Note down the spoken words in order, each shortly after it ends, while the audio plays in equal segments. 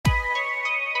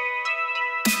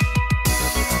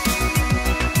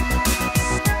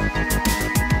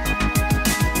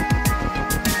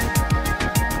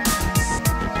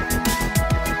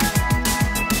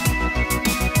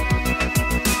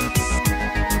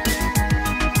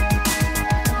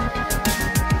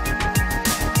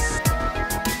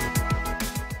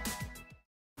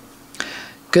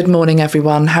Good morning,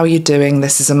 everyone. How are you doing?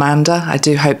 This is Amanda. I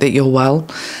do hope that you're well.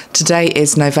 Today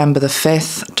is November the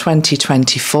 5th,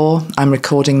 2024. I'm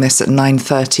recording this at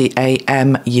 9:30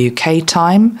 a.m. UK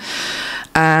time.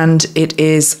 And it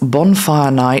is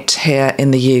bonfire night here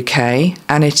in the UK,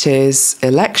 and it is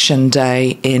election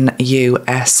day in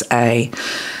USA.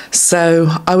 So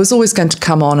I was always going to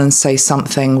come on and say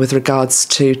something with regards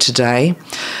to today,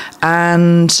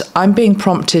 and I'm being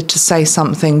prompted to say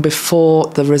something before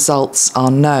the results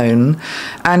are known,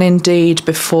 and indeed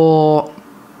before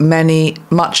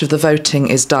much of the voting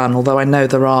is done, although I know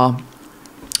there are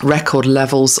record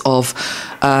levels of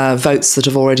votes that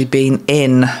have already been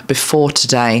in before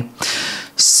today.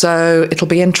 So it'll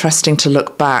be interesting to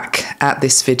look back at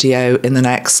this video in the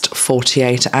next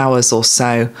 48 hours or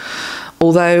so.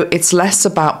 Although it's less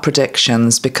about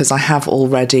predictions, because I have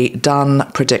already done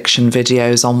prediction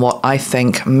videos on what I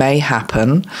think may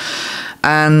happen.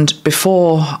 And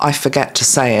before I forget to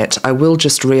say it, I will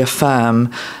just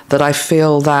reaffirm that I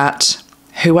feel that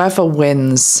whoever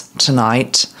wins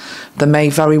tonight, there may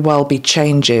very well be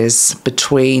changes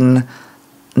between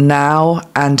now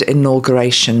and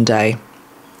Inauguration Day.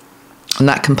 And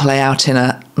that can play out in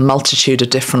a multitude of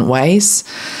different ways.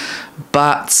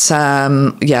 But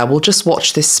yeah, we'll just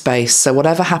watch this space. So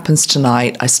whatever happens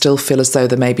tonight, I still feel as though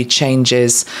there may be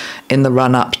changes in the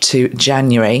run-up to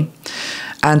January.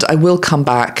 And I will come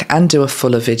back and do a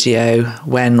fuller video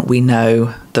when we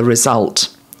know the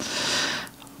result.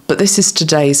 But this is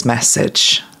today's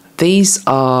message. These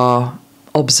are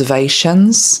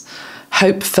observations,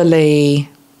 hopefully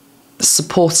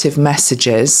supportive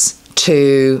messages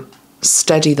to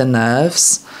steady the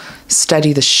nerves,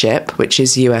 steady the ship, which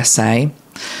is USA.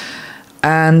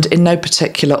 And in no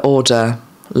particular order,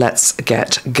 let's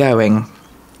get going.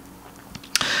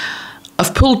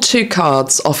 I've pulled two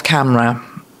cards off camera,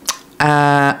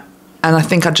 and I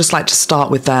think I'd just like to start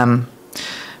with them,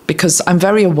 because I'm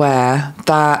very aware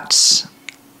that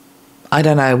I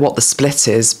don't know what the split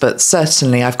is, but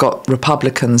certainly I've got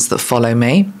Republicans that follow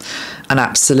me and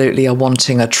absolutely are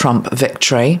wanting a Trump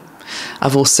victory.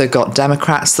 I've also got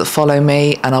Democrats that follow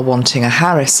me and are wanting a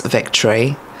Harris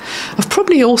victory. I've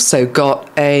probably also got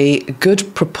a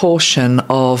good proportion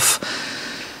of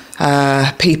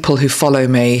people who follow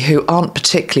me who aren't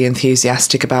particularly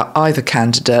enthusiastic about either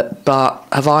candidate, but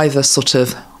have either sort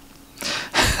of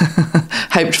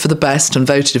hoped for the best and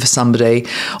voted for somebody,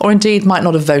 or indeed might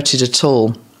not have voted at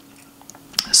all.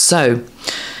 So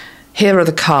here are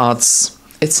the cards.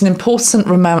 It's an important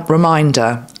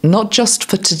reminder, not just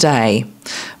for today,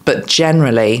 but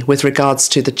generally with regards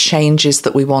to the changes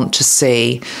that we want to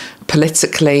see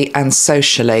politically and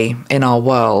socially in our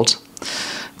world,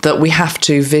 that we have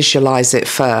to visualize it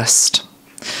first.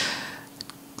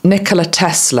 Nikola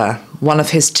Tesla, one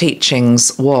of his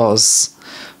teachings was,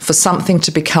 for something to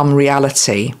become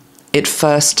reality, it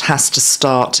first has to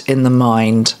start in the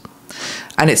mind.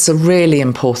 And it's a really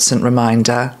important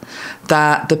reminder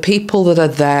that the people that are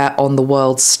there on the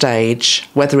world stage,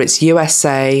 whether it's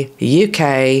USA,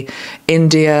 UK,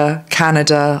 India,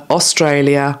 Canada,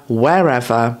 Australia,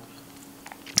 wherever,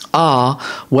 are,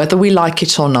 whether we like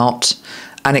it or not,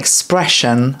 an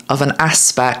expression of an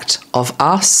aspect of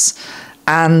us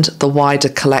and the wider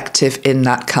collective in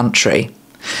that country.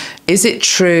 Is it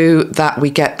true that we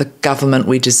get the government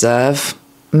we deserve?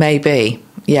 Maybe,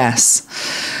 yes.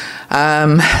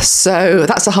 So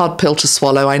that's a hard pill to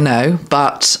swallow, I know,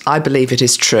 but I believe it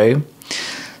is true.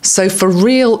 So for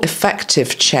real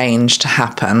effective change to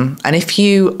happen, and if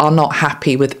you are not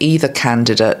happy with either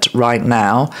candidate right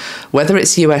now, whether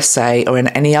it's USA or in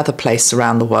any other place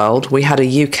around the world, we had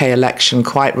a UK election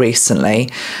quite recently,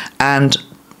 and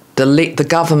the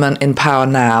government in power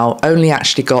now only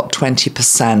actually got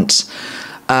 20%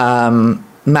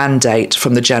 mandate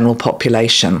from the general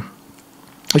population,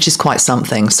 which is quite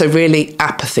something. So really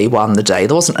apathy won the day.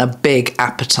 There wasn't a big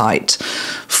appetite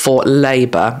for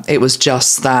Labour. It was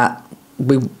just that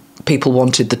people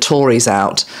wanted the Tories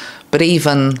out. But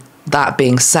even that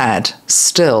being said,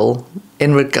 still,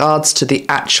 in regards to the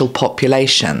actual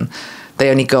population,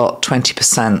 they only got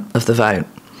 20% of the vote.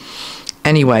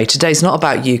 Anyway, today's not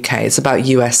about UK, it's about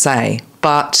USA.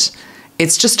 But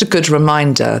it's just a good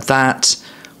reminder that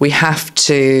we have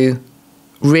to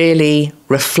really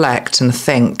reflect and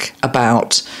think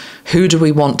about who do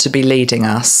we want to be leading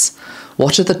us,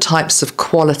 what are the types of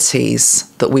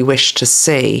qualities that we wish to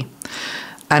see,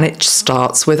 and it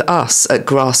starts with us at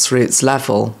grassroots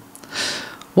level.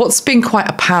 What's been quite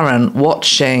apparent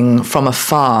watching from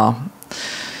afar,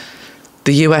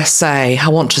 the USA, I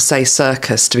want to say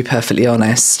circus to be perfectly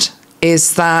honest,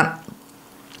 is that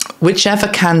whichever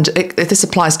candidate, this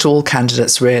applies to all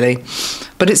candidates really,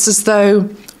 but it's as though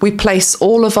we place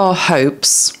all of our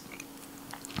hopes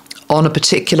on a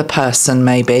particular person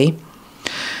maybe,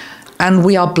 and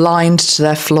we are blind to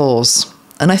their flaws.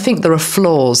 And I think there are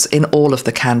flaws in all of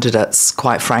the candidates,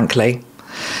 quite frankly.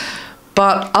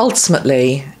 But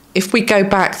ultimately, if we go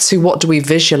back to what do we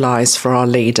visualise for our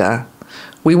leader,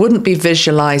 we wouldn't be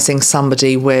visualising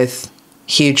somebody with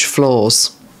huge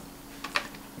flaws.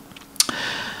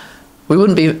 We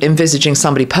wouldn't be envisaging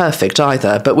somebody perfect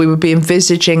either, but we would be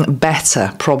envisaging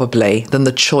better, probably, than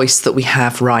the choice that we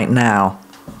have right now.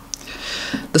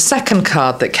 The second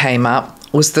card that came up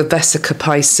was the Vesica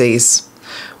Pisces,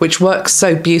 which works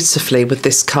so beautifully with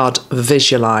this card,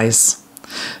 Visualize.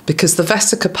 Because the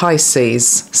Vesica Pisces,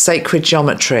 sacred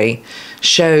geometry,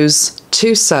 shows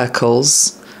two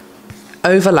circles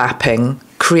overlapping,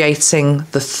 creating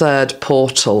the third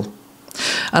portal.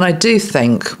 And I do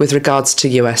think, with regards to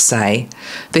USA,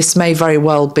 this may very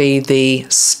well be the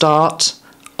start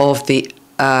of the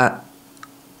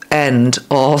end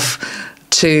of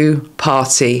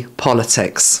two-party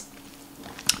politics,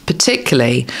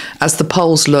 particularly as the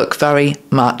polls look very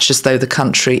much as though the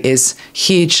country is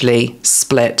hugely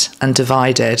split and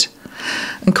divided.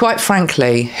 And quite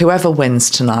frankly, whoever wins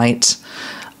tonight,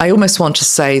 I almost want to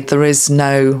say there is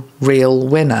no real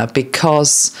winner,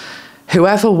 because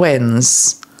whoever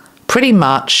wins, pretty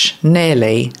much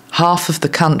nearly half of the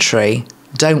country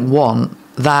don't want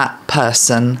that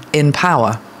person in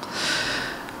power.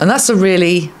 And that's a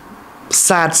really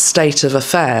sad state of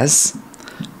affairs,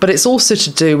 but it's also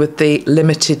to do with the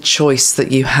limited choice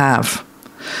that you have.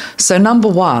 So number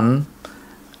one,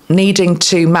 needing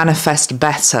to manifest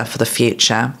better for the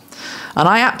future. And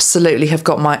I absolutely have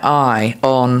got my eye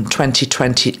on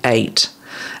 2028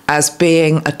 as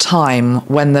being a time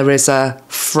when there is a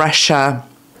fresher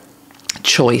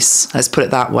choice, let's put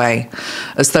it that way,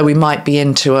 as though we might be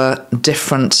into a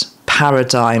different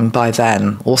paradigm by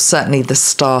then, or certainly the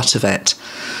start of it.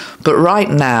 But right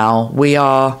now we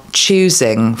are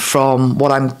choosing from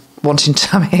what I'm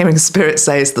hearing Spirit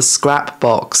say is the scrap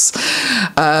box.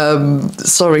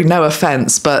 Sorry, no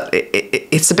offence, but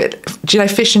it's a bit, do you know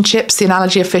fish and chips, the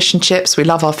analogy of fish and chips? We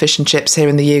love our fish and chips here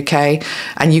in the UK,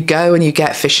 and you go and you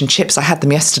get fish and chips. I had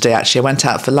them yesterday, actually. I went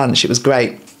out for lunch. It was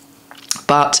great.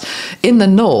 But in the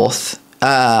north,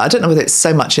 I don't know whether it's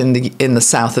so much in the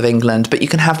south of England, but you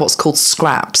can have what's called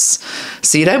scraps.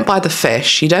 So you don't buy the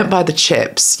fish, you don't buy the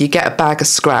chips, you get a bag of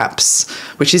scraps,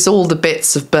 which is all the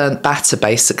bits of burnt batter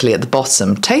basically at the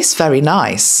bottom. Tastes very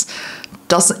nice,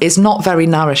 is not very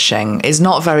nourishing, is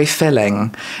not very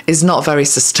filling, is not very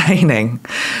sustaining.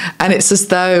 And it's as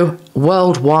though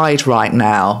worldwide right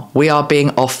now we are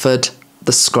being offered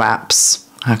the scraps,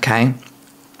 okay?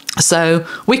 So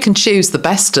we can choose the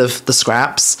best of the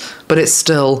scraps, but it's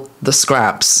still the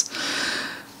scraps.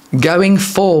 Going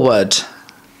forward,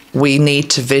 we need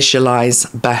to visualize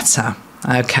better.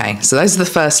 Okay, so those are the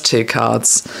first two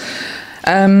cards.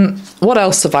 What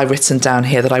else have I written down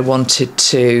here that I wanted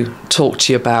to talk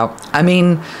to you about? I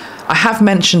mean, I have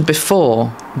mentioned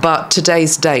before, but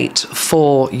today's date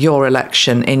for your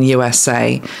election in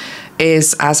USA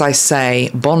is, as I say,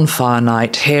 bonfire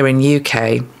night here in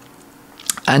UK.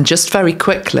 And just very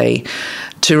quickly,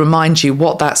 to remind you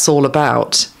what that's all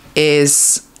about,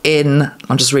 is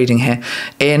I'm just reading here,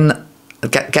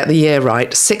 get the year right,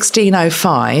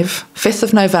 1605, 5th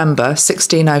of November,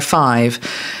 1605,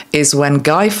 is when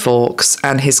Guy Fawkes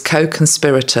and his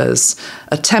co-conspirators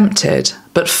attempted,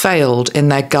 but failed in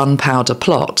their gunpowder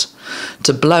plot,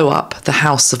 to blow up the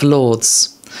House of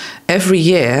Lords. Every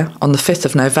year, on the 5th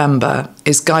of November,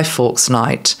 is Guy Fawkes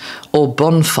Night, or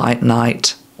Bonfire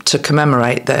Night, to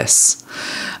commemorate this.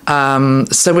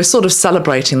 So we're sort of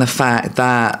celebrating the fact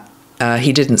that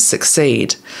he didn't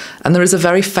succeed. And there is a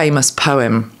very famous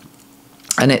poem,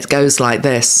 and it goes like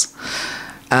this.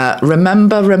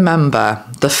 Remember, remember,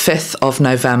 the 5th of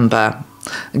November,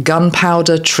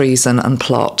 gunpowder, treason and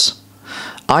plot.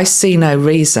 I see no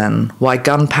reason why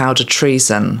gunpowder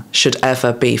treason should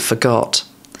ever be forgot.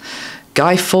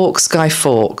 Guy Fawkes,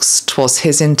 'twas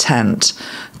his intent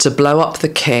to blow up the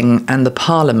king and the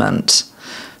parliament.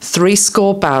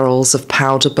 70 barrels of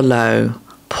powder below,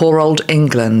 poor old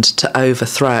England to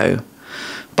overthrow.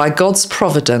 By God's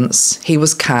providence he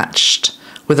was catched,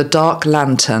 with a dark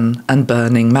lantern and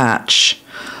burning match.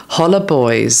 Holla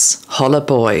boys,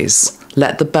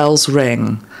 let the bells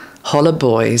ring. Holla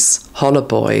boys,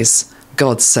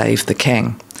 God save the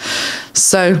king.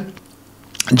 So,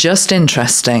 just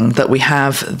interesting that we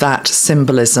have that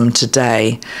symbolism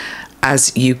today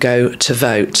as you go to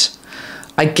vote.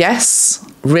 I guess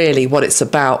really what it's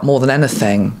about more than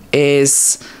anything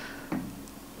is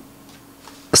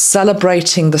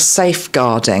celebrating the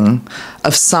safeguarding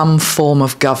of some form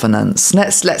of governance.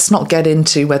 Let's not get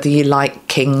into whether you like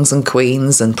kings and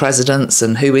queens and presidents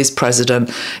and who is president.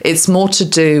 It's more to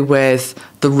do with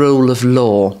the rule of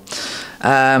law.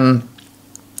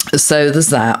 So there's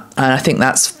that, and I think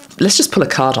that's. Let's just pull a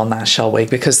card on that, shall we?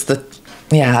 Because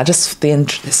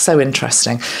it's so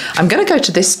interesting. I'm going to go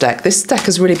to this deck. This deck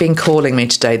has really been calling me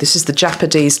today. This is the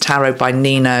Japanese Tarot by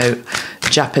Nino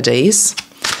Japanese.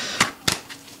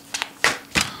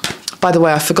 By the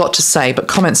way, I forgot to say, but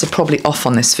comments are probably off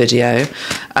on this video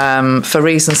for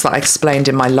reasons that I explained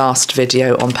in my last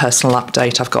video on personal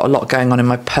update. I've got a lot going on in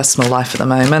my personal life at the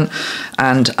moment,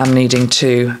 and I'm needing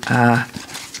to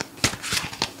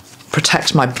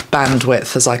protect my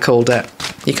bandwidth, as I called it.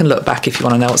 You can look back if you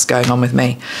want to know what's going on with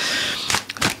me.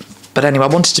 But anyway, I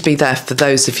wanted to be there for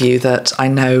those of you that I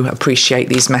know appreciate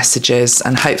these messages,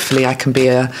 and hopefully I can be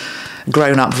a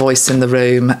grown-up voice in the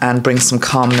room and bring some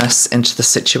calmness into the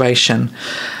situation.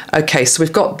 Okay, so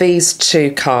we've got these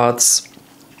two cards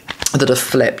that are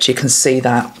flipped. You can see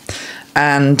that.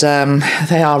 And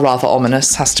they are rather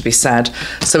ominous, has to be said.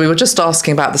 So we were just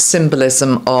asking about the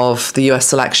symbolism of the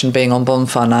US election being on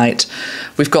bonfire night.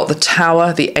 We've got the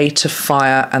Tower, the Eight of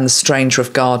Fire, and the Stranger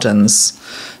of Gardens.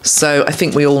 So I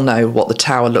think we all know what the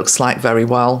Tower looks like very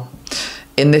well.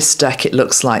 In this deck, it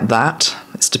looks like that.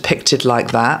 It's depicted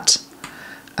like that.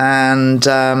 And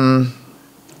the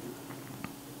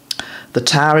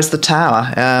Tower is the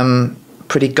Tower.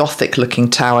 Pretty gothic looking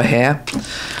tower here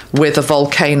with a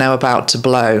volcano about to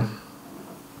blow.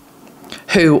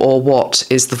 Who or what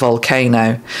is the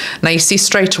volcano? Now you see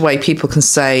straight away people can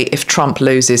say if Trump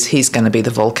loses, he's going to be the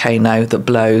volcano that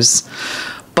blows.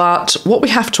 But what we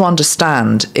have to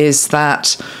understand is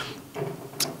that,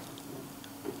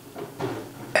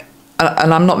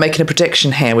 and I'm not making a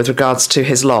prediction here with regards to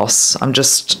his loss, I'm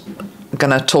just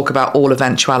going to talk about all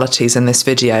eventualities in this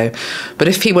video, but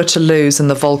if he were to lose and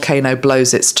the volcano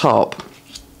blows its top,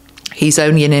 he's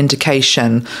only an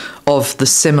indication of the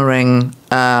simmering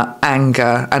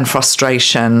anger and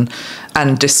frustration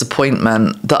and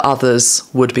disappointment that others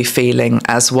would be feeling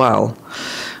as well.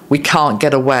 We can't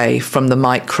get away from the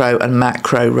micro and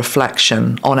macro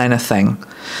reflection on anything.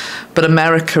 But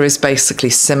America is basically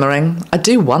simmering. I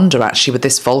do wonder actually with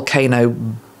this volcano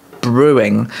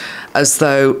brewing, as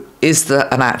though, is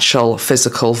there an actual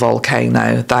physical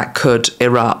volcano that could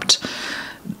erupt?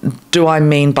 Do I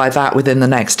mean by that within the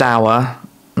next hour?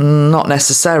 Not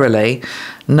necessarily,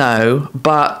 no,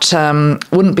 but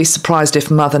wouldn't be surprised if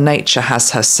Mother Nature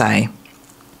has her say.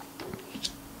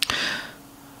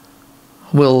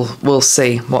 We'll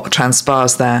see what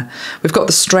transpires there. We've got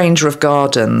the Stranger of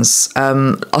Gardens.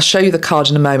 I'll show you the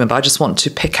card in a moment, but I just want to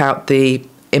pick out the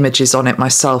images on it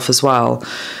myself as well.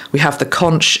 We have the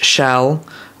conch shell,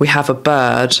 we have a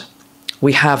bird,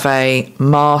 we have a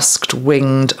masked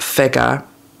winged figure.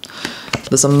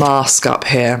 There's a mask up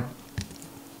here.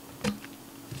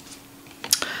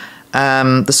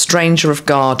 The Stranger of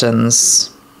Gardens.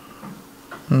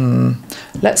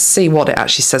 Let's see what it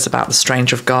actually says about the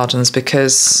Stranger of Gardens,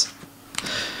 because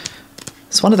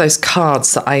it's one of those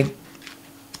cards that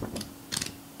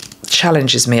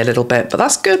challenges me a little bit, but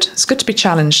that's good. It's good to be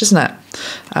challenged, isn't it?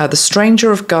 The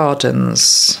Stranger of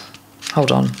Gardens.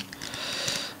 Hold on.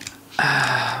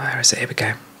 Where is it? Here we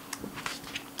go.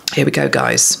 Here we go,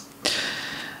 guys.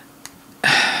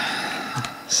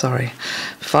 Sorry.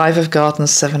 5 of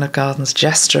Gardens, 7 of Gardens,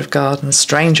 Jester of Gardens,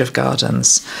 Stranger of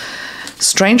Gardens.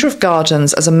 Stranger of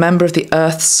Gardens, as a member of the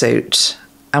Earth suit,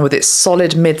 and with its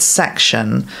solid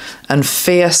midsection and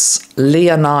fierce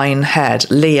leonine head,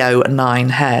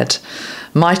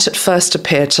 might at first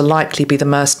appear to likely be the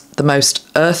most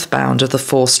earthbound of the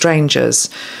 4 strangers,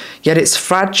 yet its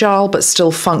fragile but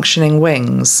still functioning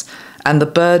wings and the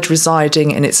bird residing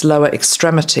in its lower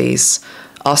extremities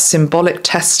are symbolic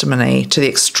testimony to the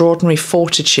extraordinary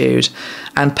fortitude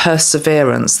and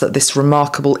perseverance that this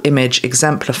remarkable image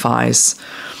exemplifies.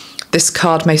 This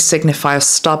card may signify a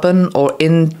stubborn or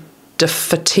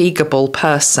indefatigable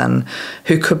person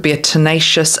who could be a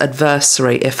tenacious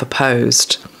adversary if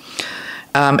opposed.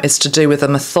 It's to do with a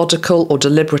methodical or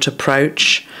deliberate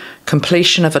approach,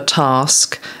 completion of a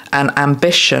task, and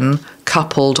ambition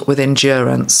coupled with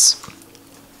endurance.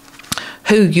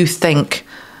 Who you think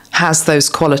has those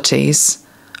qualities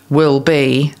will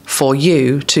be for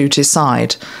you to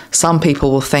decide. Some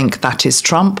people will think that is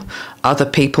Trump, other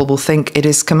people will think it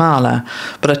is Kamala.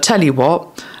 But I tell you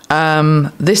what,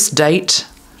 this date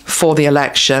for the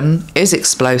election is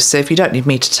explosive. You don't need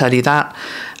me to tell you that.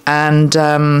 And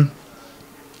I'm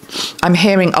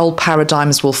hearing old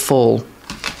paradigms will fall.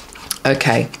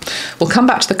 Okay, We'll come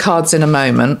back to the cards in a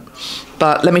moment,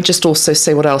 but let me just also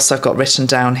say what else I've got written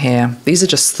down here. These are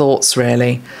just thoughts,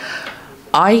 really.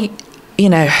 The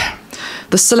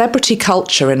celebrity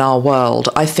culture in our world,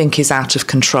 I think, is out of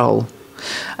control.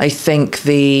 I think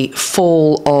the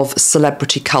fall of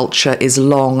celebrity culture is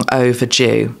long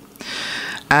overdue.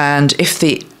 And if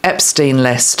the Epstein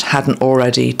list hadn't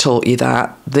already taught you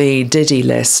that, the Diddy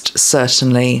list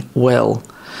certainly will.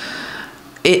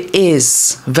 It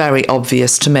is very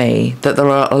obvious to me that there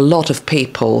are a lot of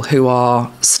people who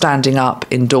are standing up,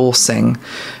 endorsing,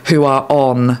 who are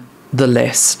on the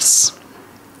lists.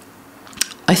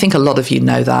 I think a lot of you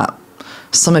know that.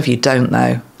 Some of you don't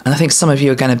know. And I think some of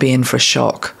you are going to be in for a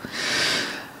shock.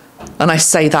 And I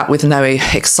say that with no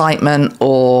excitement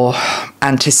or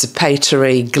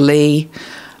anticipatory glee.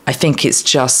 I think it's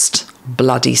just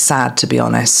bloody sad, to be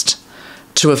honest,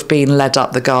 to have been led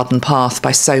up the garden path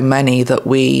by so many that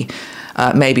we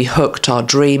maybe hooked our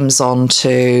dreams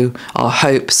onto, our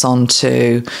hopes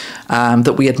onto,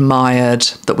 that we admired,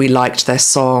 that we liked their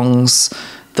songs,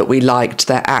 that we liked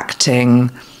their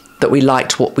acting, that we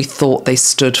liked what we thought they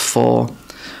stood for.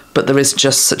 But there is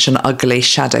just such an ugly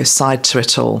shadow side to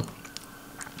it all.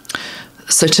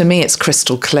 So to me, it's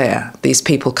crystal clear. These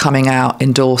people coming out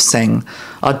endorsing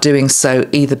are doing so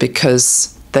either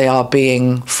because they are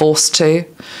being forced to.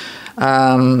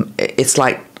 It's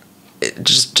like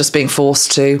just being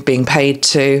forced to, being paid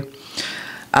to.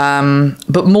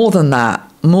 But more than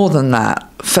that,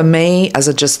 for me, as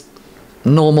a just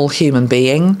normal human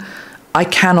being, I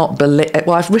cannot believe,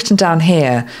 well, I've written down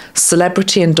here,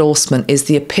 celebrity endorsement is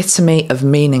the epitome of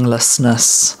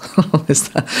meaninglessness. Is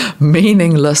that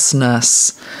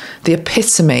meaninglessness? The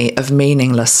epitome of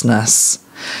meaninglessness.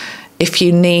 If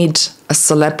you need a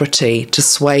celebrity to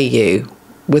sway you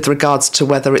with regards to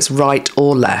whether it's right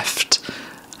or left,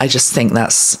 I just think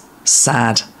that's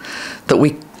sad, that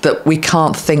we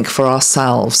can't think for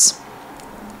ourselves.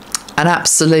 And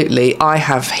absolutely, I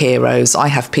have heroes, I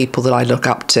have people that I look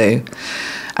up to.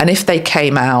 And if they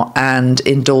came out and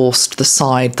endorsed the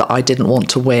side that I didn't want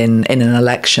to win in an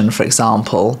election, for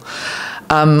example,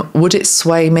 would it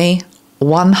sway me?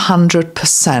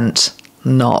 100%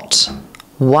 not.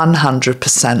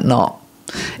 100% not.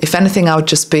 If anything, I would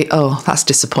just be, oh, that's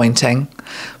disappointing.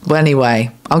 But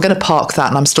anyway, I'm going to park that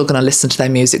and I'm still going to listen to their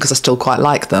music because I still quite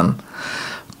like them.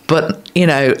 But,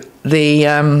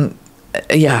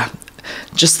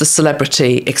 just the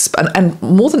celebrity, and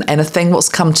more than anything, what's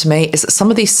come to me is that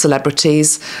some of these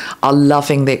celebrities are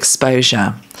loving the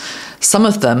exposure. Some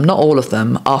of them, not all of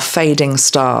them, are fading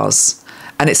stars,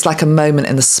 and it's like a moment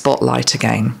in the spotlight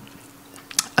again.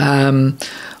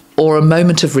 Or a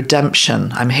moment of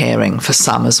redemption, I'm hearing, for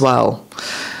some as well.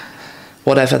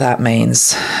 Whatever that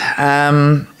means.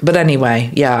 But anyway,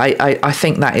 yeah, I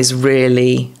think that is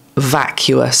really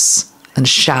vacuous and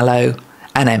shallow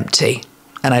and empty.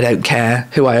 And I don't care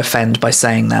who I offend by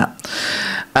saying that.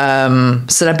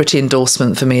 Celebrity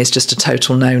endorsement for me is just a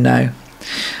total no-no.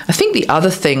 I think the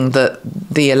other thing that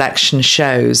the election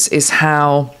shows is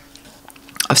how,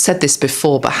 I've said this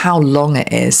before, but how long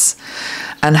it is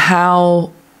and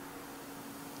how,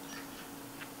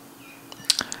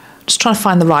 just trying to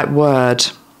find the right word.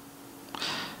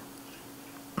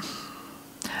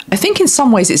 I think in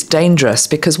some ways it's dangerous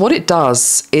because what it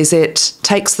does is it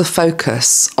takes the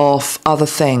focus off other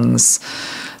things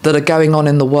that are going on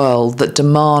in the world that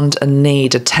demand and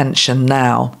need attention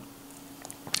now.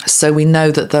 So we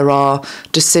know that there are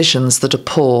decisions that are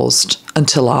paused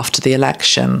until after the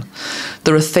election.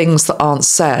 There are things that aren't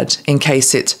said in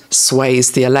case it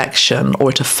sways the election or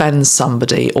it offends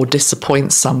somebody or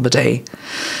disappoints somebody.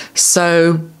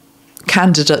 So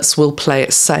candidates will play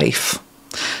it safe.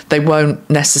 They won't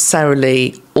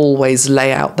necessarily always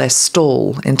lay out their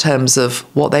stall in terms of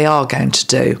what they are going to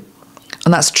do.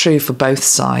 And that's true for both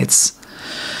sides.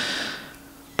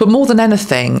 But more than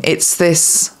anything, it's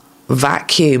this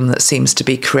vacuum that seems to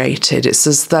be created. It's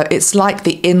as though it's like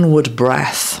the inward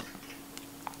breath.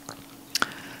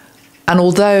 And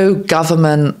although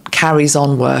government carries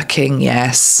on working,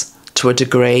 yes, to a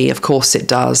degree, of course it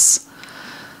does,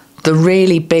 the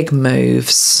really big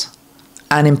moves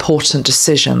and important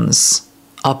decisions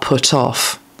are put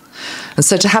off. And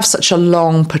so to have such a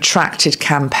long, protracted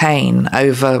campaign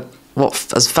over what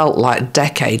has felt like a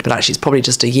decade, but actually it's probably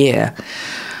just a year,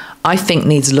 I think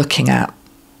needs looking at.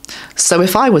 So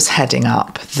if I was heading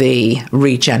up the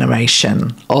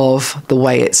regeneration of the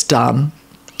way it's done,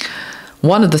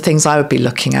 one of the things I would be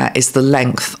looking at is the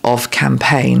length of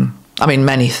campaign. I mean,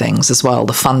 many things as well.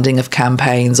 The funding of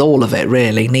campaigns, all of it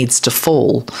really needs to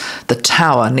fall. The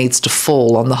tower needs to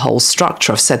fall on the whole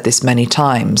structure. I've said this many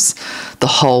times. The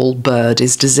whole bird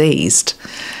is diseased.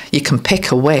 You can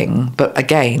pick a wing, but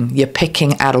again, you're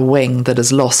picking at a wing that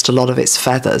has lost a lot of its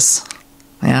feathers.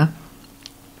 Yeah.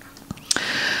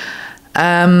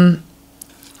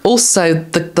 Also,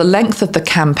 the length of the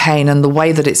campaign and the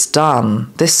way that it's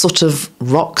done, this sort of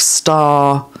rock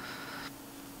star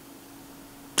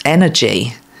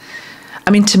energy.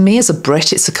 I mean, to me as a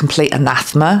Brit, it's a complete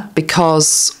anathema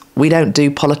because we don't do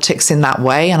politics in that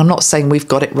way. And I'm not saying we've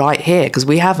got it right here because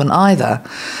we haven't either.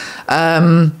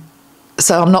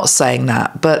 So I'm not saying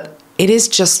that, but it is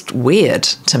just weird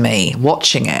to me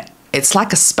watching it. It's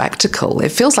like a spectacle.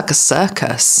 It feels like a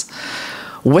circus,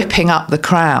 whipping up the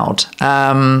crowd.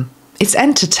 It's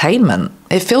entertainment.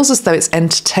 It feels as though it's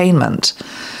entertainment.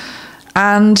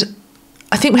 And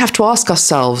I think we have to ask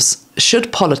ourselves,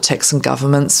 should politics and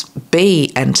governments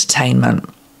be entertainment?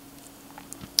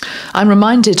 I'm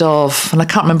reminded of, and I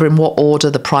can't remember in what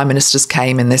order the prime ministers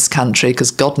came in this country,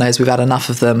 because God knows we've had enough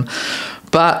of them,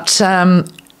 but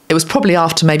it was probably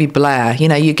after maybe Blair. You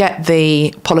know, you get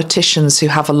the politicians who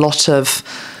have a lot of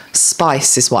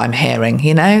spice, is what I'm hearing,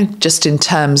 you know, just in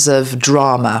terms of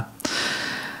drama.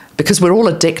 Because we're all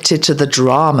addicted to the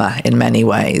drama in many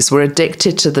ways. We're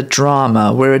addicted to the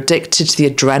drama. We're addicted to the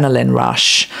adrenaline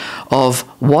rush of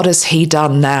what has he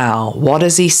done now? What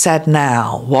has he said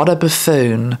now? What a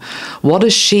buffoon. What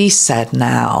has she said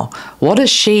now? What has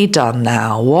she done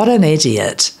now? What an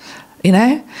idiot, you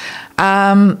know?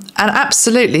 And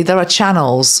absolutely, there are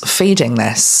channels feeding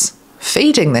this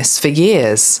for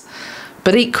years.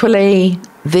 But equally,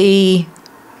 the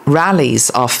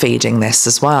rallies are feeding this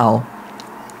as well.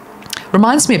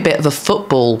 Reminds me a bit of a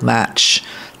football match,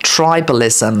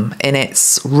 tribalism in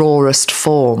its rawest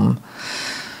form.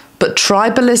 But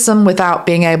tribalism without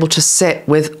being able to sit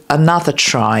with another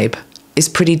tribe is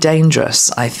pretty dangerous,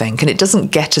 I think, and it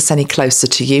doesn't get us any closer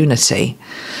to unity.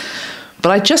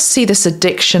 But I just see this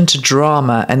addiction to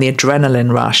drama and the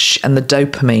adrenaline rush and the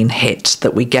dopamine hit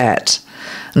that we get.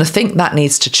 And I think that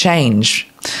needs to change.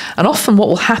 And often what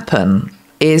will happen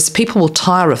is people will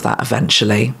tire of that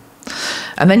eventually.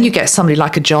 And then you get somebody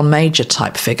like a John Major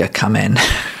type figure come in.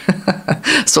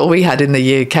 That's what we had in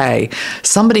the UK.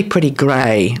 Somebody pretty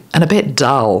grey and a bit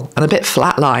dull and a bit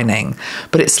flatlining.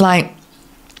 But it's like,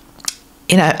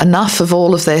 you know, enough of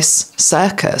all of this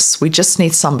circus. We just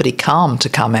need somebody calm to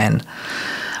come in.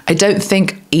 I don't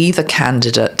think either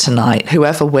candidate tonight,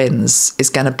 whoever wins, is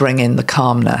going to bring in the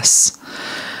calmness.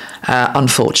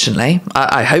 Unfortunately,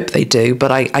 I hope they do,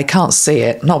 but I can't see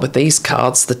it. Not with these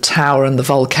cards, the Tower and the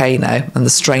Volcano and the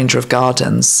Stranger of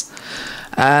Gardens.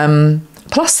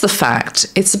 Plus the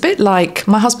fact, it's a bit like,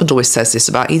 my husband always says this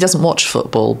about, he doesn't watch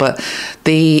football, but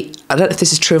I don't know if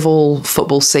this is true of all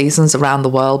football seasons around the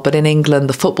world, but in England,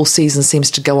 the football season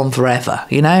seems to go on forever,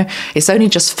 you know? It's only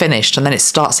just finished and then it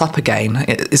starts up again,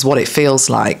 is what it feels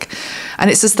like. And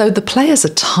it's as though the players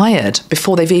are tired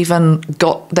before they've even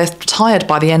they're tired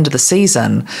by the end of the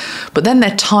season, but then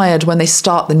they're tired when they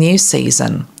start the new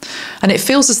season. And it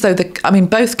feels as though,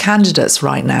 both candidates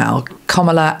right now,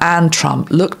 Kamala and Trump,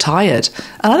 look tired,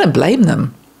 and I don't blame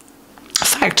them.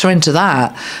 Factor into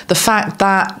that the fact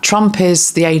that Trump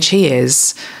is the age he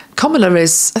is, Kamala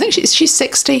is, I think she's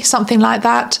 60, something like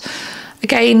that.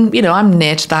 Again, you know, I'm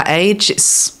near to that age.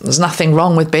 There's nothing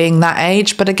wrong with being that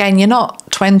age, but again, you're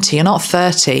not 20, you're not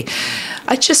 30.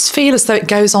 I just feel as though it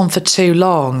goes on for too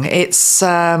long. It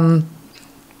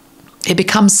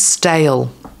becomes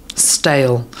stale.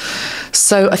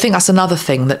 So I think that's another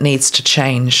thing that needs to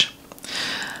change.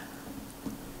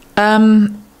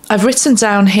 I've written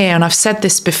down here, and I've said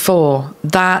this before,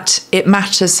 that it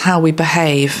matters how we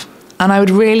behave. And I would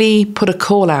really put a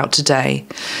call out today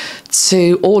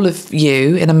to all of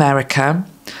you in America,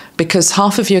 because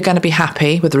half of you are going to be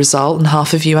happy with the result and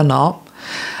half of you are not.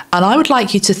 And I would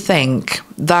like you to think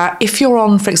that if you're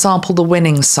on, for example, the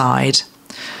winning side,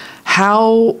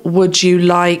 how would you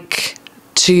like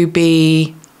to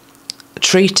be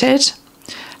treated?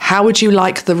 How would you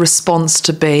like the response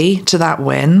to be to that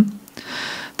win?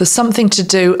 There's something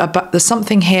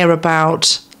here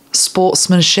about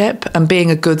sportsmanship and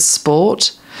being a good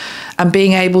sport and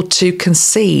being able to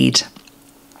concede.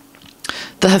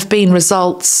 There have been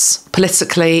results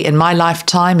politically in my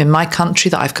lifetime, in my country,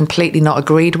 that I've completely not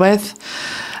agreed with.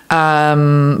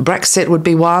 Brexit would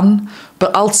be one,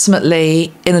 but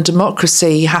ultimately in a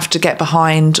democracy you have to get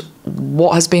behind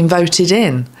what has been voted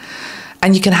in.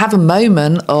 And you can have a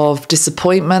moment of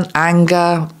disappointment,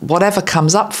 anger, whatever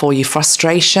comes up for you,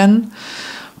 frustration,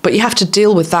 but you have to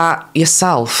deal with that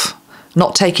yourself,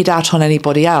 not take it out on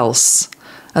anybody else,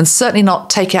 and certainly not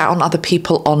take it out on other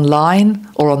people online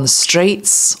or on the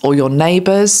streets or your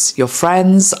neighbours, your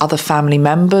friends, other family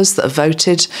members that have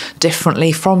voted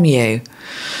differently from you.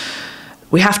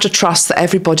 We have to trust that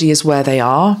everybody is where they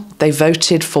are. They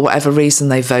voted for whatever reason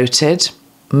they voted,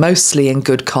 mostly in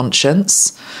good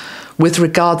conscience, with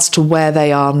regards to where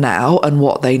they are now and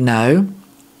what they know.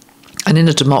 And in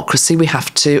a democracy, we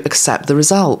have to accept the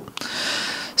result.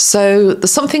 So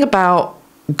there's something about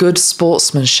good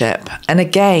sportsmanship. And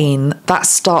again, that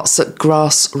starts at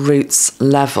grassroots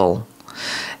level.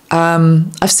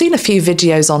 I've seen a few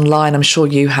videos online, I'm sure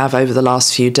you have over the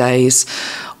last few days,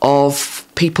 of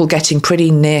people getting pretty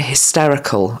near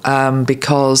hysterical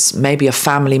because maybe a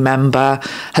family member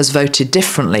has voted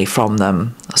differently from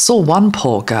them. I saw one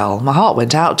poor girl, my heart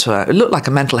went out to her. It looked like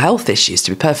a mental health issue,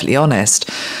 to be perfectly honest.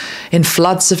 In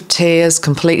floods of tears,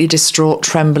 completely distraught,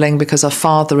 trembling because her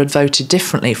father had voted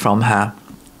differently from her.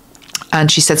 And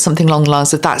she said something along the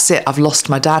lines of, "That's it, I've lost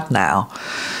my dad now."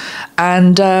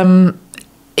 And,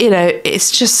 you know,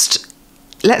 it's just,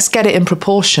 let's get it in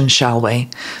proportion, shall we?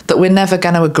 That we're never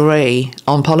going to agree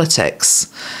on politics.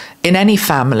 In any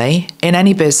family, in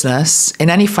any business, in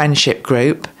any friendship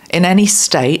group, in any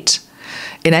state,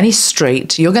 in any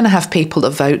street, you're going to have people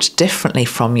that vote differently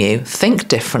from you, think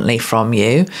differently from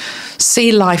you,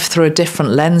 see life through a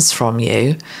different lens from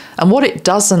you. And what it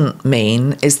doesn't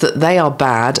mean is that they are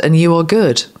bad and you are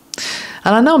good.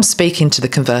 And I know I'm speaking to the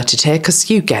converted here because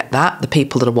you get that, the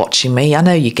people that are watching me, I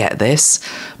know you get this.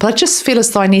 But I just feel as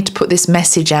though I need to put this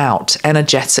message out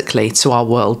energetically to our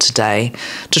world today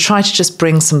to try to just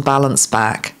bring some balance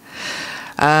back.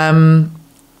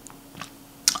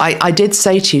 I did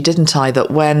say to you, didn't I, that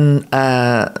when,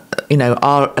 you know,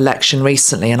 our election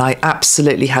recently, and I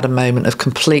absolutely had a moment of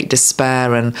complete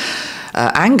despair and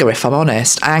anger, if I'm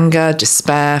honest, anger,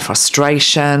 despair,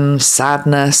 frustration,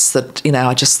 sadness, that, you know,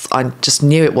 I just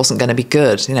knew it wasn't going to be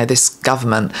good, you know, this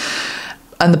government.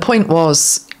 And the point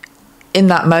was, in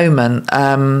that moment,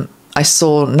 I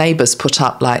saw neighbours put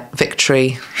up like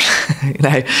victory, you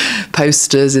know,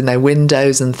 posters in their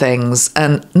windows and things.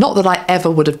 And not that I ever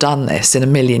would have done this in a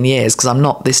million years, because I'm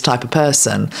not this type of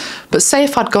person. But say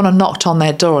if I'd gone and knocked on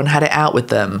their door and had it out with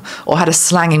them, or had a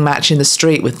slanging match in the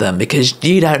street with them because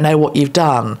you don't know what you've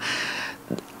done,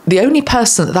 the only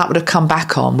person that would have come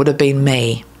back on would have been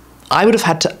me. I would have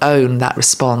had to own that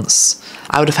response.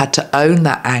 I would have had to own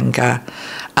that anger,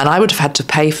 and I would have had to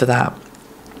pay for that.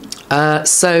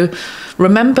 So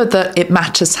remember that it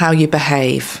matters how you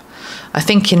behave. I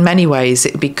think in many ways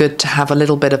it would be good to have a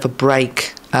little bit of a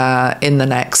break in the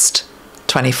next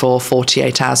 24,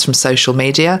 48 hours from social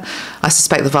media. I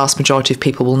suspect the vast majority of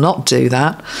people will not do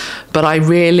that. But I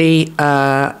really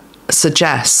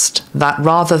suggest that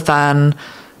rather than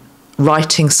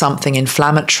writing something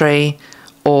inflammatory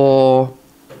or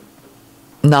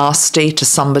nasty to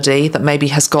somebody that maybe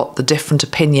has got the different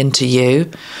opinion to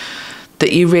you,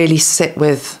 that you really sit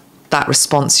with that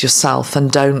response yourself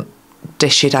and don't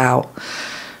dish it out.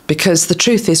 Because the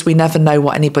truth is, we never know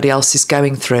what anybody else is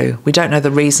going through. We don't know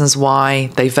the reasons why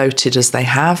they voted as they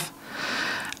have.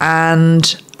 And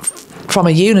from a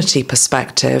unity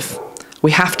perspective, we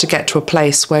have to get to a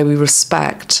place where we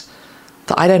respect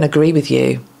that I don't agree with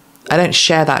you. I don't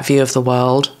share that view of the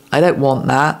world. I don't want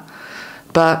that.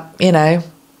 But, you know,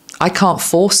 I can't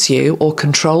force you or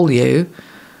control you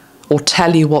or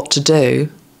tell you what to do,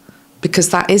 because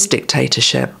that is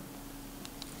dictatorship.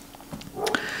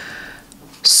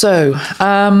 So,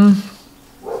 I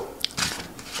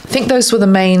think those were the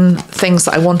main things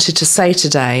that I wanted to say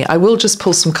today. I will just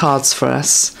pull some cards for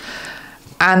us.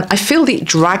 And I feel the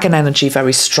dragon energy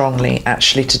very strongly,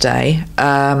 actually, today.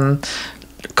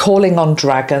 Calling on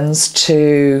dragons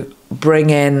to bring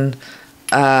in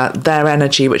their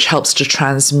energy, which helps to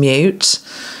transmute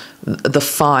the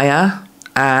fire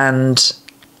and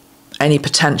any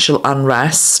potential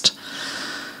unrest.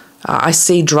 I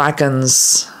see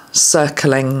dragons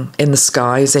circling in the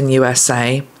skies in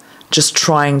USA, just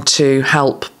trying to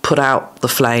help put out the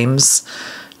flames,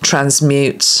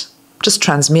 transmute, just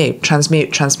transmute.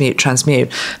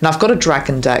 Now I've got a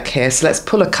dragon deck here, so let's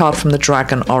pull a card from the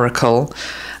Dragon Oracle.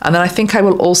 And then I think I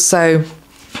will also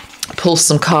pull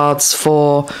some cards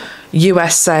for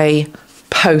USA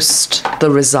post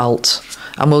the result.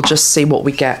 And we'll just see what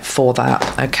we get for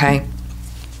that, okay?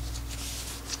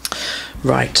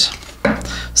 Right.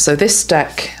 So this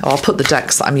deck, I'll put the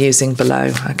decks that I'm using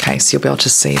below, okay, so you'll be able to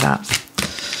see that.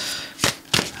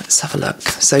 Let's have a look.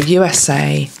 So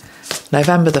USA,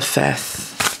 November the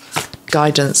 5th,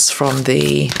 guidance from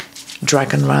the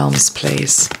Dragon Realms,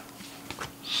 please.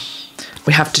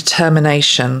 We have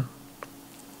determination.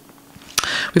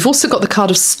 We've also got the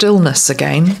card of stillness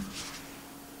again.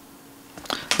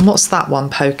 And what's that one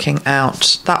poking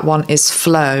out? That one is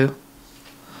flow.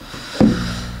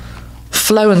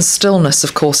 Flow and stillness,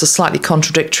 of course, are slightly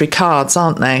contradictory cards,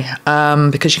 aren't they?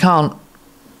 Because you can't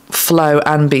flow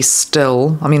and be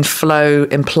still. I mean, flow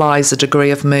implies a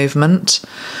degree of movement.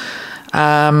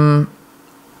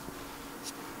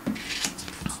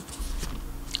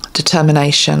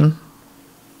 Determination.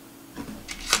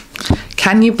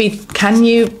 Can you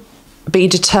be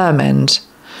determined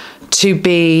to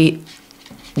be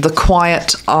the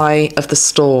quiet eye of the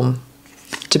storm,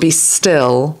 to be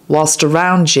still whilst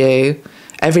around you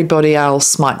everybody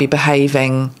else might be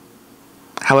behaving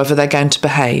however they're going to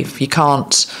behave? You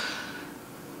can't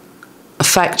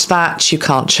affect that, you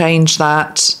can't change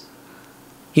that.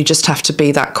 You just have to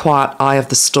be that quiet eye of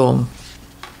the storm.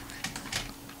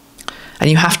 And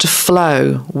you have to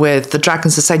flow with, the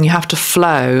dragons are saying you have to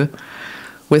flow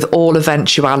with all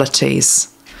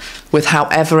eventualities, with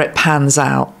however it pans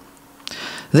out.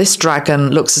 This dragon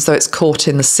looks as though it's caught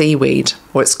in the seaweed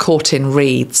or it's caught in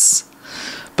reeds,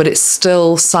 but it's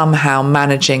still somehow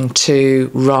managing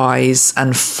to rise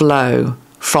and flow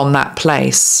from that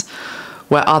place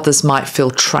where others might feel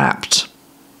trapped.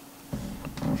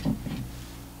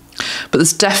 But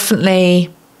there's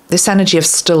definitely this energy of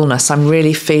stillness. I'm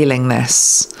really feeling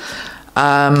this.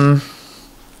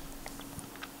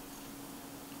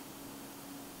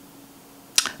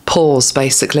 Pause,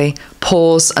 basically.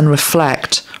 Pause and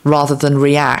reflect rather than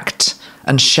react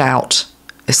and shout.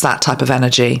 It's that type of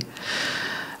energy.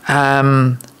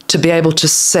 To be able to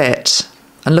sit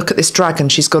and look at this dragon.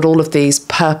 She's got all of these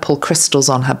purple crystals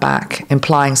on her back,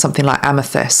 implying something like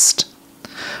amethyst.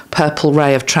 Purple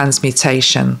ray of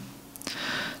transmutation.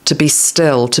 To be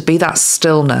still, to be that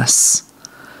stillness,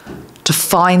 to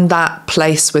find that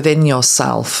place within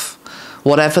yourself,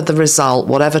 whatever the result,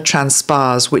 whatever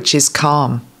transpires, which is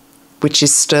calm, which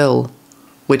is still,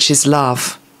 which is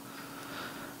love.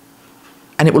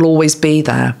 And it will always be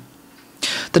there.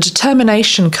 The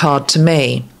determination card, to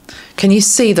me, can you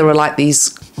see there are like these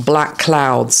black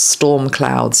clouds, storm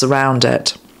clouds around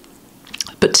it?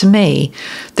 But to me,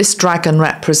 this dragon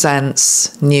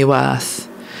represents New Earth.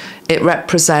 It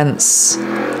represents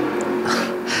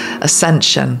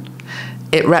ascension.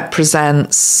 It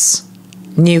represents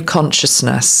new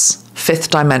consciousness, fifth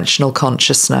dimensional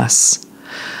consciousness.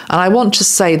 And I want to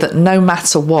say that no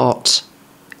matter what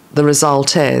the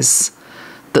result is,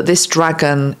 that this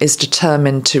dragon is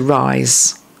determined to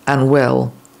rise and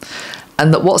will.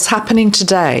 And that what's happening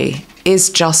today is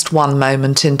just one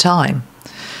moment in time.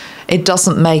 It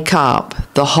doesn't make up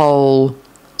the whole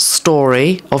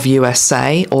story of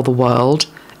USA or the world.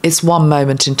 It's one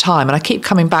moment in time. And I keep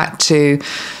coming back to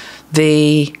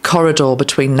the corridor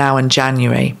between now and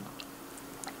January,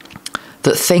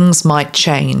 that things might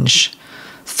change.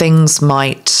 Things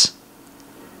might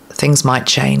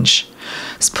change.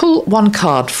 Let's pull one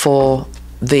card for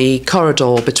the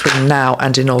corridor between now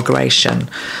and inauguration.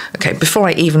 Okay, before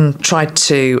I even tried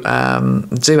to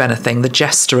do anything, the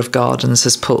Jester of Gardens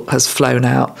has flown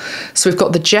out. So we've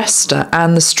got the Jester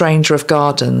and the Stranger of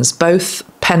Gardens, both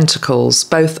pentacles,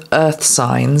 both earth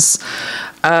signs,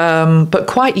 but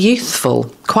quite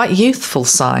youthful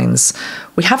signs.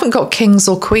 We haven't got kings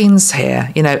or queens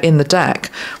here, you know, in the deck.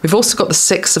 We've also got the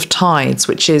Six of Tides,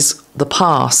 which is the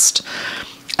past.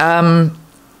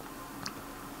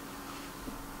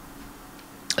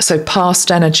 So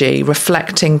past energy,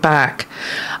 reflecting back.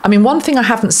 I mean, one thing I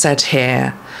haven't said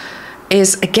here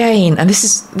is, again, and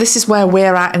this is where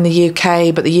we're at in the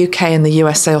UK, but the UK and the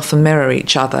USA often mirror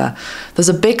each other. There's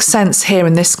a big sense here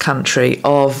in this country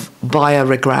of buyer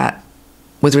regret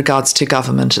with regards to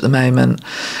government at the moment.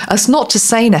 It's not to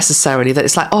say necessarily that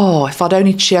it's like, oh, if I'd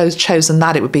only chosen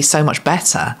that, it would be so much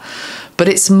better. But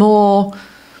it's more,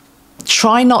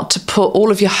 try not to put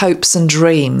all of your hopes and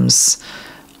dreams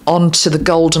onto the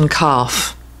golden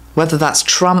calf, whether that's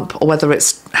Trump or whether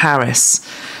it's Harris,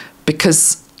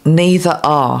 because neither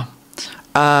are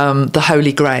the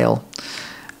Holy Grail.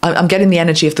 I'm getting the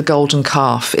energy of the golden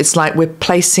calf. It's like we're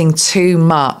placing too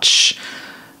much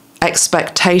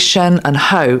expectation and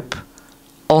hope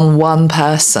on one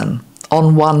person,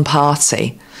 on one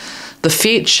party. The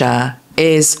future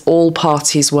is all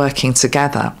parties working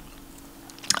together.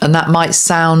 And that might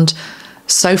sound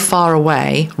so far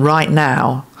away right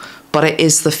now, but it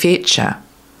is the future.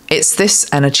 It's this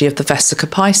energy of the Vesica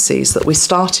Pisces that we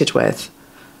started with.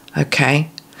 Okay?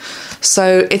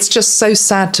 So it's just so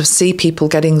sad to see people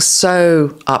getting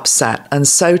so upset and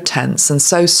so tense and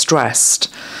so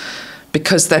stressed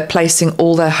because they're placing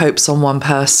all their hopes on one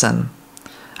person.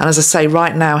 And as I say,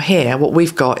 right now here, what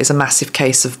we've got is a massive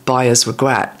case of buyer's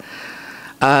regret.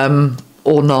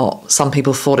 Or not. Some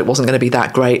people thought it wasn't going to be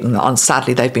that great, and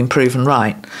sadly they've been proven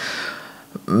right.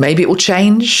 Maybe it will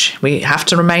change. We have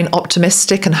to remain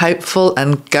optimistic and hopeful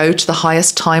and go to the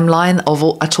highest timeline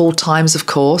at all times, of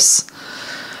course.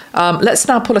 Let's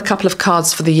now pull a couple of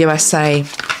cards for the USA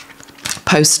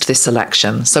post this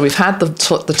election. So we've had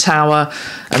the tower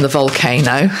and the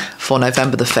volcano for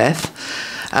November the 5th.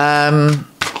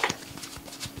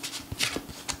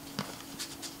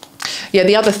 Yeah,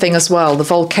 the other thing as well, the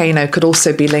volcano could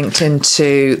also be linked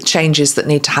into changes that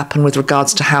need to happen with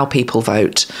regards to how people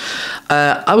vote.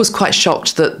 I was quite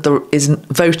shocked that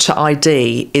voter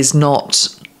ID is not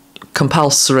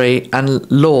compulsory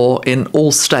and law in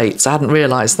all states. I hadn't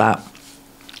realised that.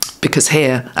 Because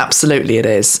here, absolutely it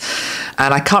is.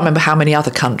 And I can't remember how many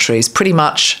other countries, pretty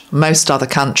much most other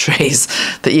countries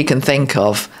that you can think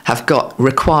of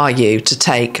require you to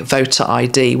take voter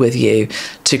ID with you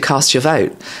to cast your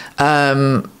vote.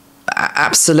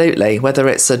 Absolutely, whether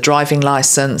it's a driving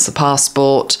licence, a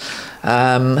passport.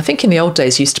 I think in the old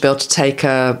days you used to be able to take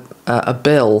a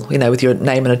bill, with your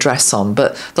name and address on.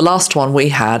 But the last one we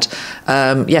had,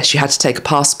 yes, you had to take a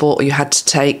passport or you had to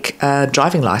take a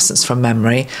driving licence from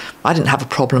memory. I didn't have a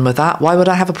problem with that. Why would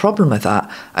I have a problem with that?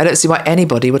 I don't see why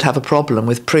anybody would have a problem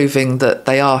with proving that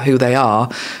they are who they are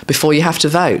before you have to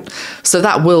vote. So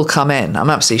that will come in.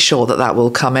 I'm absolutely sure that will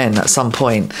come in at some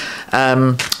point.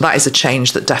 That is a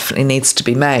change that definitely needs to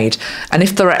be made. And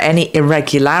if there are any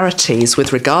irregularities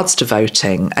with regards to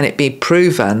voting and it be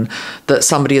proven that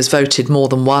somebody has voted more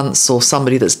than once or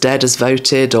somebody that's dead has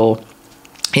voted or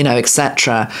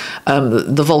etc.,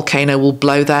 the volcano will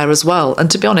blow there as well. And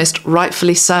to be honest,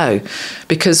 rightfully so,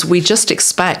 because we just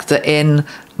expect that in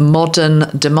modern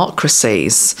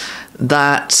democracies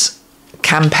that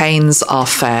campaigns are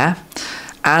fair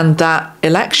and that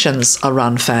elections are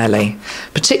run fairly,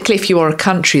 particularly if you are a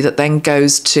country that then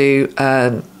goes to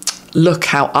look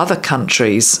how other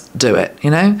countries do it,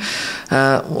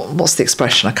 what's the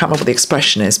expression? I can't remember what the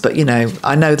expression is, but,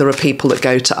 I know there are people that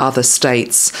go to other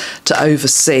states to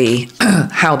oversee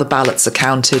how the ballots are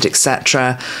counted,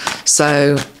 etc.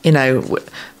 So,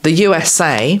 the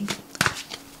USA,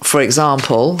 for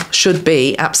example, should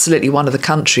be absolutely one of the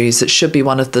countries that should be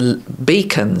one of the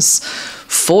beacons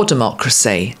for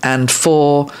democracy and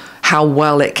for how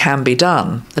well it can be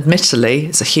done. Admittedly,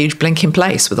 it's a huge blinking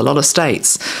place with a lot of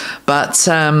states, but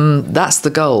that's the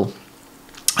goal.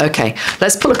 Okay,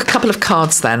 let's pull a couple of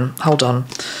cards then. Hold on.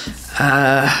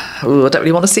 I don't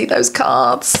really want to see those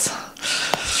cards,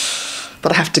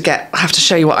 but I have to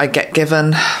show you what I get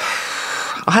given.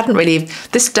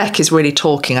 This deck is really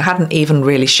talking. I hadn't even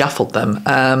really shuffled them.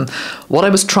 What I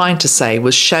was trying to say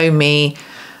was show me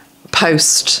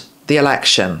post the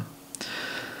election.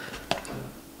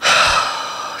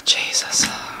 Jesus.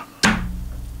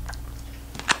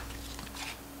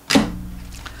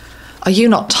 Are you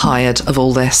not tired of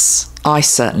all this? I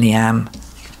certainly am.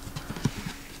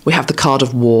 We have the card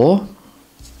of war.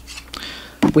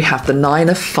 We have the 9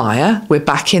 of fire. We're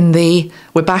back in the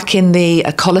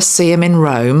Colosseum in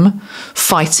Rome,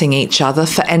 fighting each other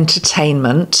for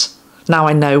entertainment. Now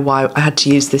I know why I had to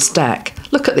use this deck.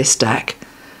 Look at this deck.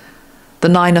 The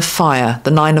 9 of fire,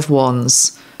 the 9 of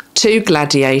wands. 2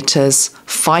 gladiators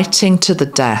fighting to the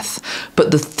death.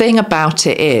 But the thing about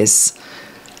it is,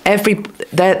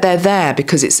 they're there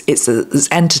because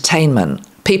it's entertainment.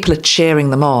 People are cheering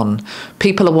them on.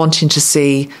 People are wanting to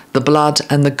see the blood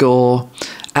and the gore.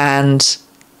 And,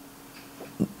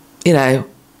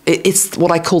 it's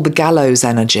what I call the gallows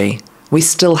energy. We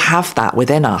still have that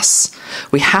within us.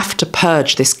 We have to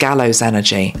purge this gallows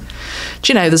energy.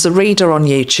 Do you know, there's a reader on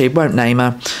YouTube, won't name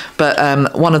her,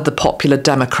 but one of the popular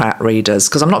Democrat readers,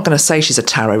 because I'm not going to say she's a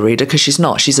tarot reader, because she's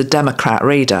not. She's a Democrat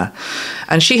reader.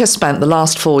 And she has spent the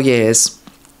last 4 years,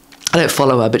 I don't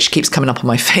follow her, but she keeps coming up on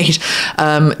my feed,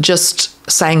 just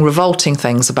saying revolting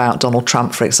things about Donald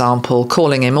Trump, for example,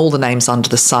 calling him all the names under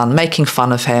the sun, making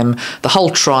fun of him. The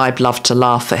whole tribe loved to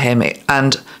laugh at him.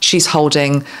 And she's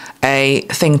holding a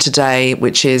thing today,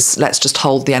 which is, let's just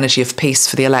hold the energy of peace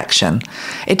for the election.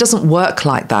 It doesn't work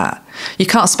like that. You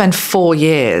can't spend 4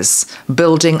 years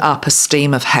building up a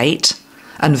steam of hate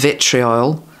and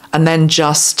vitriol and then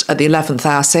just at the 11th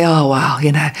hour say, oh, well,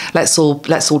 let's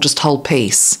all just hold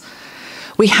peace.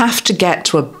 We have to get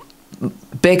to a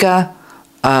bigger,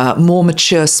 more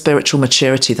mature spiritual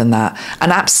maturity than that.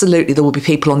 And absolutely there will be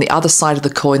people on the other side of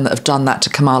the coin that have done that to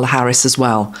Kamala Harris as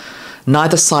well.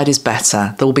 Neither side is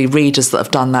better. There will be readers that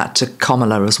have done that to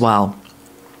Kamala as well.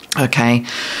 Okay,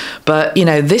 but you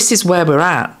know, this is where we're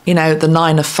at. You know, the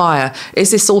 9 of fire.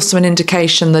 Is this also an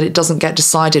indication that it doesn't get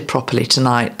decided properly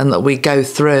tonight, and that we go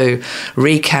through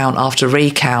recount after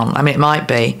recount? I mean, it might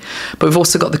be, but we've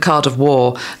also got the card of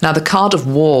war. Now, the card of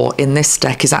war in this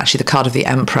deck is actually the card of the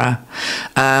Emperor.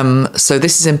 So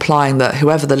this is implying that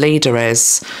whoever the leader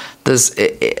is,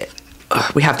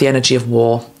 we have the energy of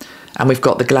war, and we've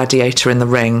got the gladiator in the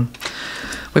ring.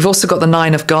 We've also got the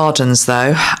 9 of Gardens,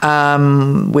 though,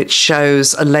 which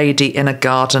shows a lady in a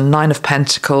garden. 9 of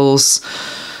Pentacles.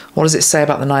 What does it say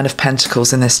about the 9 of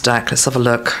Pentacles in this deck? Let's have a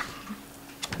look.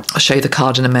 I'll show you the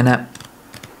card in a minute.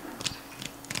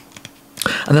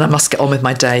 And then I must get on with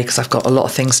my day because I've got a lot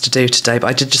of things to do today. But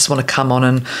I did just want to come on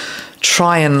and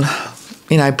try and,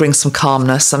 you know, bring some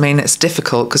calmness. I mean, it's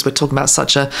difficult because we're talking about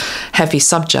such a heavy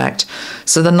subject.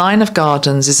 So the 9 of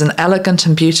Gardens is an elegant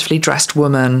and beautifully dressed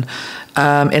woman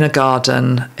in a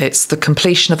garden. It's the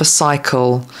completion of a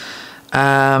cycle.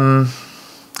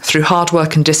 Through hard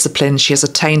work and discipline, she has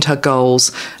attained her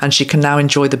goals, and she can now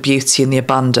enjoy the beauty and the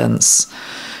abundance.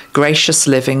 Gracious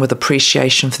living with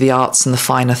appreciation for the arts and the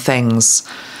finer things.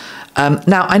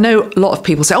 Now, I know a lot of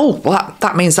people say, oh, well,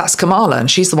 that means that's Kamala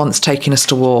and she's the one that's taking us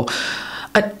to war.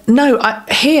 No,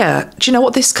 here, do you know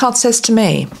what this card says to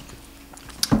me?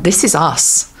 This is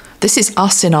us. This is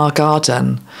us in our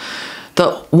garden.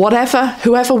 That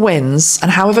whoever wins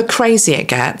and however crazy it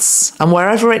gets and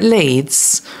wherever it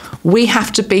leads, we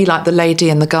have to be like the lady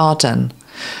in the garden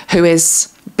who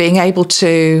is being able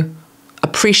to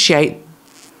appreciate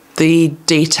the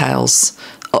details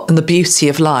and the beauty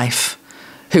of life,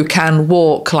 who can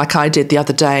walk like I did the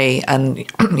other day, and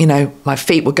you know, my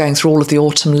feet were going through all of the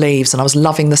autumn leaves and I was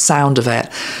loving the sound of it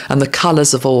and the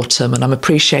colours of autumn, and I'm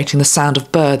appreciating the sound of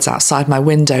birds outside my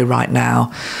window right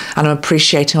now, and I'm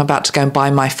appreciating I'm about to go and buy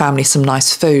my family some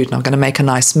nice food and I'm going to make a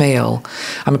nice meal.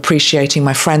 I'm appreciating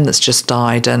my friend that's just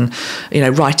died, and you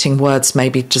know, writing words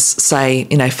maybe just say,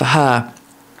 you know, for her,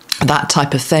 that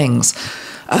type of things.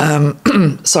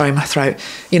 Sorry, my throat.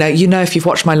 You know, if you've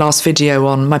watched my last video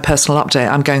on my personal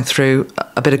update, I'm going through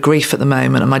a bit of grief at the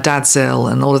moment, and my dad's ill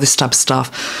and all of this type of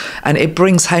stuff. And it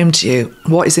brings home to you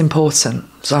what is important.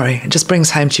 Sorry, it just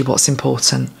brings home to you what's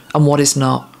important and what is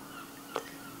not.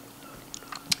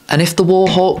 And if the war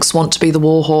hawks want to be the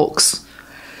war hawks,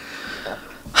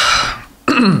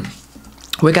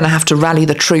 we're going to have to rally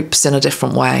the troops in a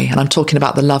different way. And I'm talking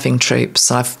about the loving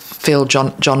troops. I feel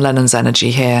John Lennon's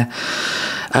energy here.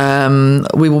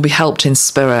 We will be helped in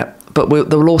spirit, but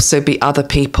there will also be other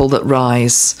people that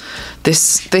rise.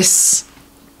 This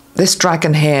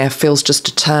dragon here feels just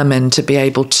determined to be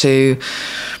able to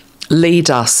lead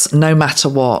us no matter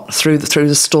what through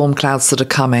the storm clouds that are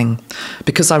coming,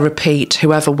 because I repeat,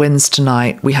 whoever wins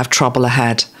tonight, we have trouble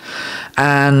ahead.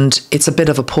 And it's a bit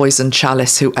of a poison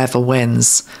chalice, whoever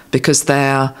wins, because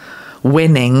they're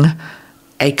winning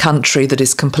a country that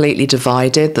is completely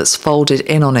divided, that's folded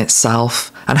in on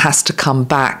itself and has to come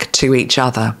back to each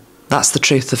other. That's the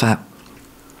truth of it.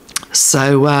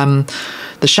 So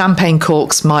the champagne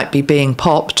corks might be being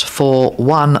popped for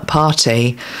one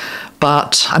party,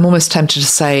 but I'm almost tempted to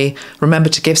say, remember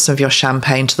to give some of your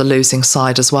champagne to the losing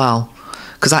side as well,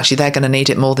 because actually they're going to need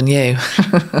it more than you.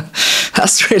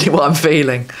 That's really what I'm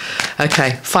feeling.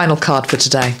 Okay, final card for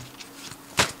today.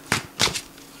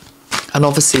 And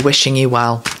obviously wishing you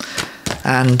well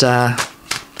and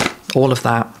all of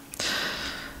that.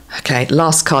 Okay,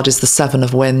 last card is the 7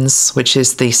 of Wands, which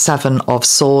is the 7 of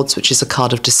Swords, which is a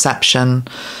card of deception,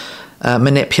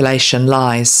 manipulation,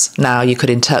 lies. Now, you could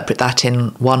interpret that in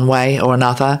one way or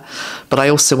another, but I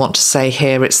also want to say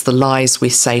here it's the lies we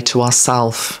say to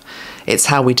ourselves. It's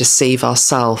how we deceive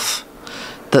ourselves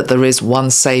that there is one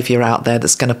saviour out there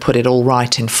that's going to put it all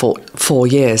right in 4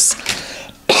 years.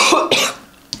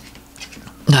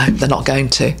 No, they're not going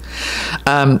to.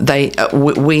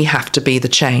 We have to be the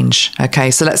change.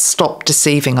 Okay, so let's stop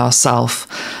deceiving ourselves.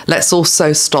 Let's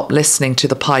also stop listening to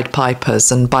the Pied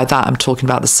Pipers, and by that I'm talking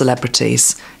about the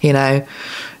celebrities, you know,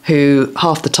 who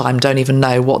half the time don't even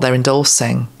know what they're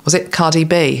endorsing. Was it Cardi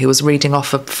B who was reading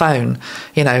off a phone,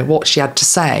 you know, what she had to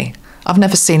say? I've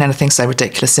never seen anything so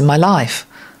ridiculous in my life,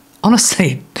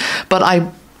 honestly. But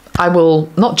I will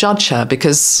not judge her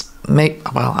because,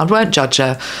 I won't judge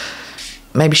her.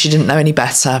 Maybe she didn't know any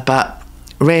better, but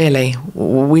really,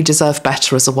 we deserve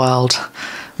better as a world.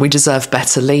 We deserve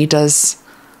better leaders,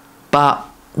 but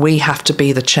we have to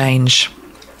be the change.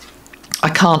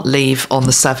 I can't leave on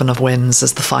the 7 of Wands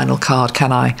as the final card,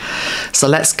 can I? So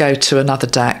let's go to another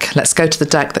deck. Let's go to the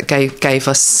deck that gave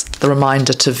us the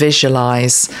reminder to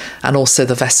visualise, and also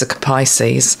the Vesica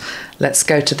Pisces. Let's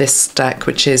go to this deck,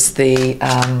 which is the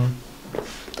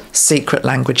Secret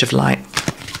Language of Light.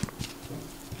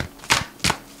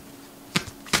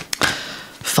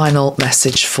 Final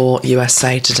message for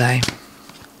USA today.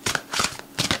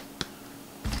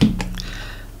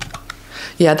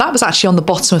 Yeah, that was actually on the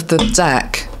bottom of the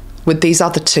deck with these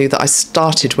other two that I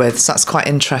started with, so that's quite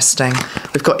interesting.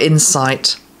 We've got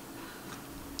insight.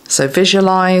 So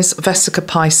visualize, Vesica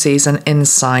Pisces and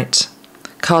insight.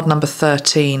 Card number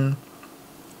 13.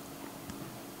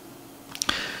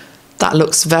 That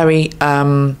looks very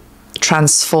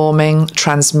transforming,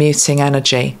 transmuting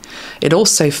energy. It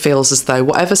also feels as though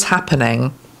whatever's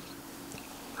happening,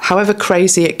 however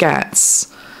crazy it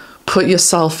gets, put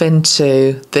yourself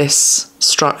into this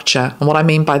structure. And what I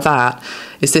mean by that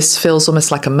is this feels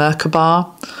almost like a Merkaba,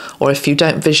 or if you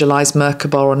don't visualize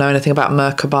Merkaba or know anything about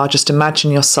Merkaba, just imagine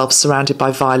yourself surrounded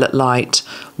by violet light,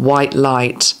 white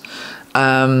light.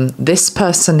 This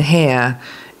person here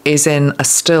is in a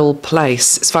still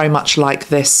place. It's very much like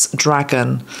this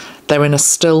dragon. They're in a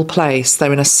still place.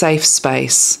 They're in a safe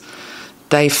space.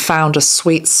 They've found a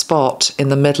sweet spot in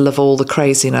the middle of all the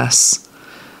craziness.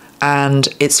 And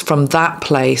it's from that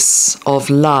place of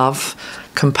love,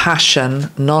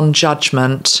 compassion,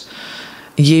 non-judgment,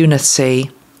 unity,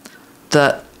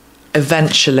 that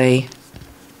eventually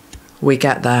we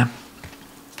get there.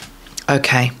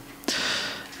 Okay.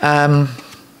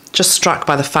 Just struck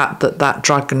by the fact that that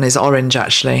dragon is orange,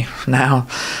 actually, now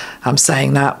I'm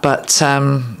saying that. But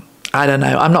I don't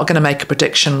know. I'm not going to make a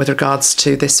prediction with regards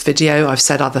to this video. I've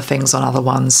said other things on other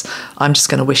ones. I'm just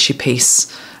going to wish you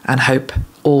peace and hope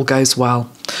all goes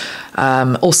well.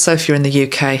 Also, if you're in the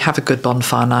UK, have a good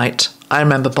bonfire night. I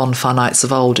remember bonfire nights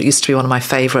of old. It used to be one of my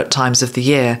favourite times of the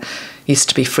year. It used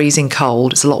to be freezing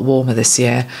cold. It's a lot warmer this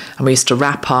year. And we used to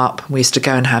wrap up. We used to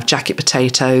go and have jacket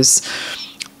potatoes,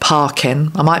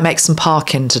 parkin. I might make some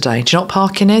parkin today. Do you know what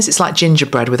parkin is? It's like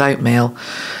gingerbread with oatmeal.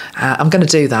 I'm going to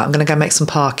do that. I'm going to go make some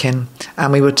parkin.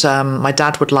 And we would, my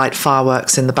dad would light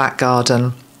fireworks in the back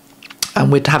garden,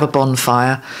 and we'd have a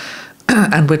bonfire,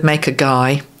 and we'd make a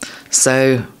guy.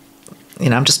 So, you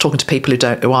know, I'm just talking to people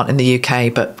who aren't in the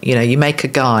UK, but, you know, you make a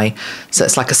guy, so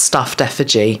it's like a stuffed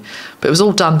effigy. But it was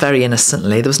all done very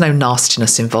innocently. There was no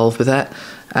nastiness involved with it.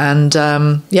 And,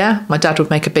 yeah, my dad would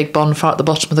make a big bonfire at the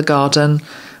bottom of the garden.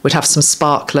 We'd have some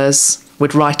sparklers.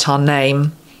 We'd write our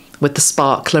name with the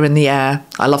sparkler in the air.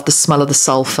 I love the smell of the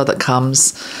sulphur that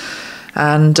comes.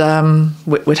 And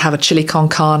we'd have a chili con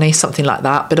carne, something like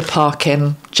that, bit of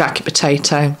parkin, jacket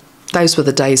potato. Those were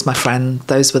the days, my friend.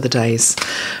 Those were the days.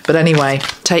 But anyway,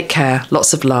 take care.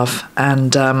 Lots of love.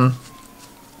 And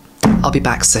I'll be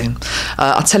back soon.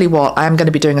 I'll tell you what, I am going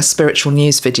to be doing a spiritual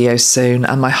news video soon,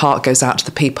 and my heart goes out to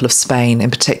the people of Spain,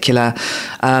 in particular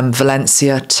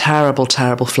Valencia. Terrible,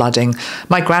 terrible flooding.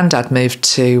 My granddad moved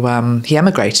to, he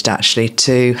emigrated actually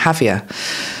to Javier,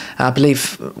 I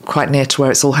believe quite near to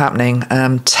where it's all happening.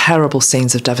 Terrible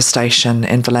scenes of devastation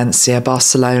in Valencia,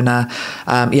 Barcelona.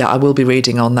 Yeah, I will be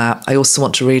reading on that. I also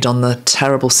want to read on the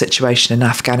terrible situation in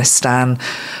Afghanistan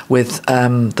with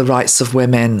the rights of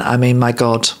women. I mean, my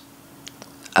God,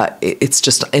 it's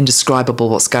just indescribable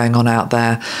what's going on out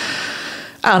there.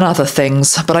 And other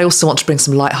things, but I also want to bring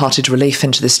some light-hearted relief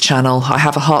into this channel. I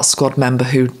have a Heart Squad member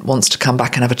who wants to come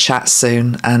back and have a chat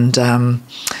soon, and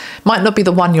might not be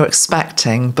the one you're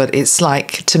expecting, but it's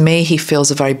like, to me, he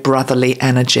feels a very brotherly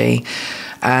energy,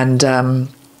 and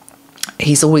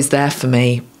he's always there for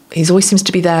me. He always seems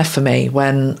to be there for me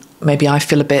when maybe I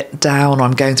feel a bit down or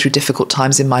I'm going through difficult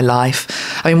times in my life.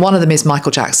 I mean, one of them is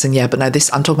Michael Jackson, yeah, but no,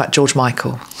 this, I'm talking about George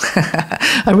Michael.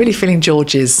 I'm really feeling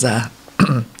George's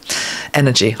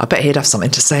energy. I bet he'd have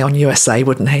something to say on USA,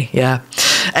 wouldn't he? Yeah.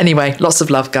 Anyway, lots of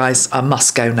love, guys. I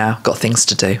must go now. Got things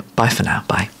to do. Bye for now.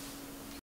 Bye.